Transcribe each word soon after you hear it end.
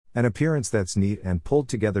An appearance that's neat and pulled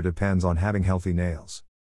together depends on having healthy nails.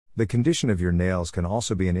 The condition of your nails can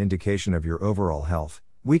also be an indication of your overall health.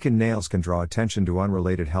 Weakened nails can draw attention to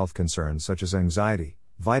unrelated health concerns such as anxiety,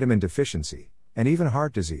 vitamin deficiency, and even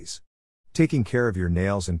heart disease. Taking care of your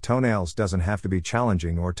nails and toenails doesn't have to be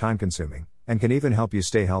challenging or time-consuming, and can even help you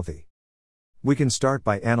stay healthy. We can start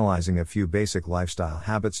by analyzing a few basic lifestyle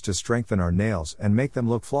habits to strengthen our nails and make them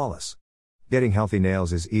look flawless. Getting healthy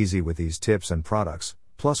nails is easy with these tips and products,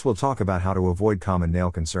 plus we'll talk about how to avoid common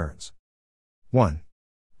nail concerns. 1.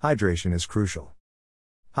 Hydration is crucial.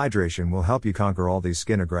 Hydration will help you conquer all these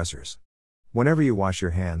skin aggressors. Whenever you wash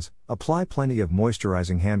your hands, apply plenty of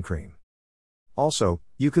moisturizing hand cream. Also,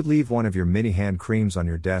 you could leave one of your mini hand creams on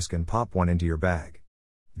your desk and pop one into your bag.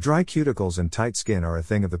 Dry cuticles and tight skin are a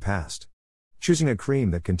thing of the past. Choosing a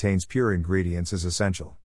cream that contains pure ingredients is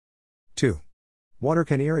essential. 2. Water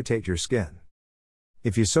can irritate your skin.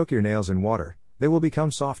 If you soak your nails in water, they will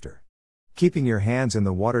become softer. Keeping your hands in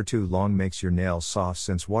the water too long makes your nails soft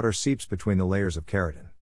since water seeps between the layers of keratin.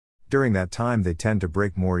 During that time they tend to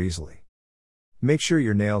break more easily. Make sure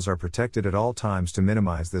your nails are protected at all times to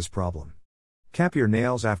minimize this problem. Cap your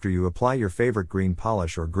nails after you apply your favorite green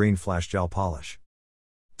polish or green flash gel polish.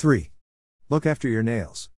 3. Look after your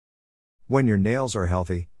nails. When your nails are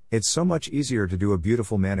healthy, it's so much easier to do a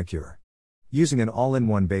beautiful manicure. Using an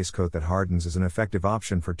all-in-one base coat that hardens is an effective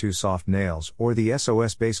option for too soft nails or the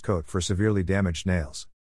SOS base coat for severely damaged nails.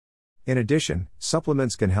 In addition,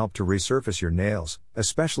 supplements can help to resurface your nails,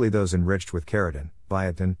 especially those enriched with keratin,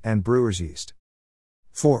 biotin, and brewer's yeast.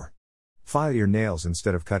 4. File your nails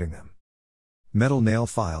instead of cutting them. Metal nail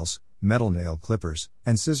files, metal nail clippers,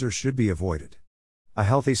 and scissors should be avoided. A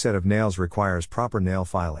healthy set of nails requires proper nail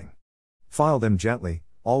filing. File them gently,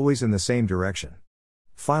 always in the same direction.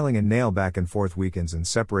 Filing a nail back and forth weakens and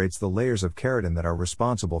separates the layers of keratin that are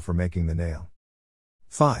responsible for making the nail.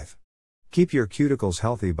 5. Keep your cuticles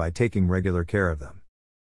healthy by taking regular care of them.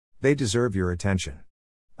 They deserve your attention.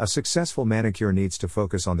 A successful manicure needs to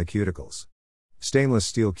focus on the cuticles. Stainless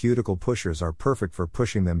steel cuticle pushers are perfect for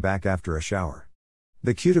pushing them back after a shower.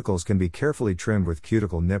 The cuticles can be carefully trimmed with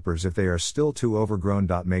cuticle nippers if they are still too overgrown.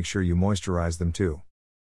 Make sure you moisturize them too.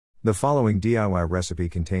 The following DIY recipe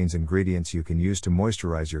contains ingredients you can use to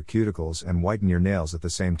moisturize your cuticles and whiten your nails at the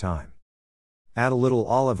same time. Add a little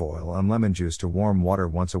olive oil and lemon juice to warm water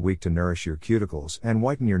once a week to nourish your cuticles and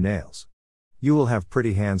whiten your nails. You will have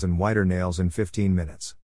pretty hands and whiter nails in 15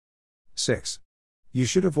 minutes. 6. You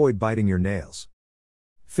should avoid biting your nails.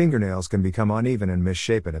 Fingernails can become uneven and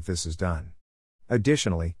misshapen if this is done.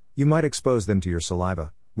 Additionally, you might expose them to your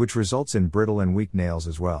saliva, which results in brittle and weak nails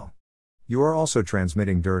as well. You are also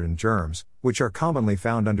transmitting dirt and germs, which are commonly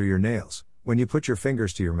found under your nails, when you put your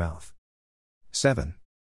fingers to your mouth. 7.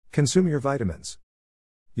 Consume your vitamins.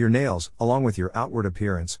 Your nails, along with your outward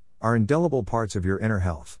appearance, are indelible parts of your inner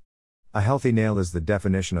health. A healthy nail is the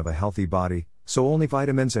definition of a healthy body, so only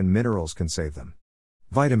vitamins and minerals can save them.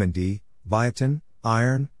 Vitamin D, biotin,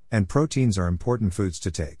 iron, and proteins are important foods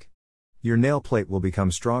to take. Your nail plate will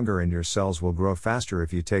become stronger and your cells will grow faster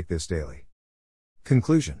if you take this daily.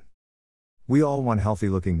 Conclusion. We all want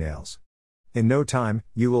healthy-looking nails. In no time,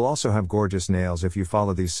 you will also have gorgeous nails if you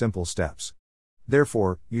follow these simple steps.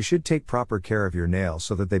 Therefore, you should take proper care of your nails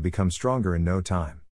so that they become stronger in no time.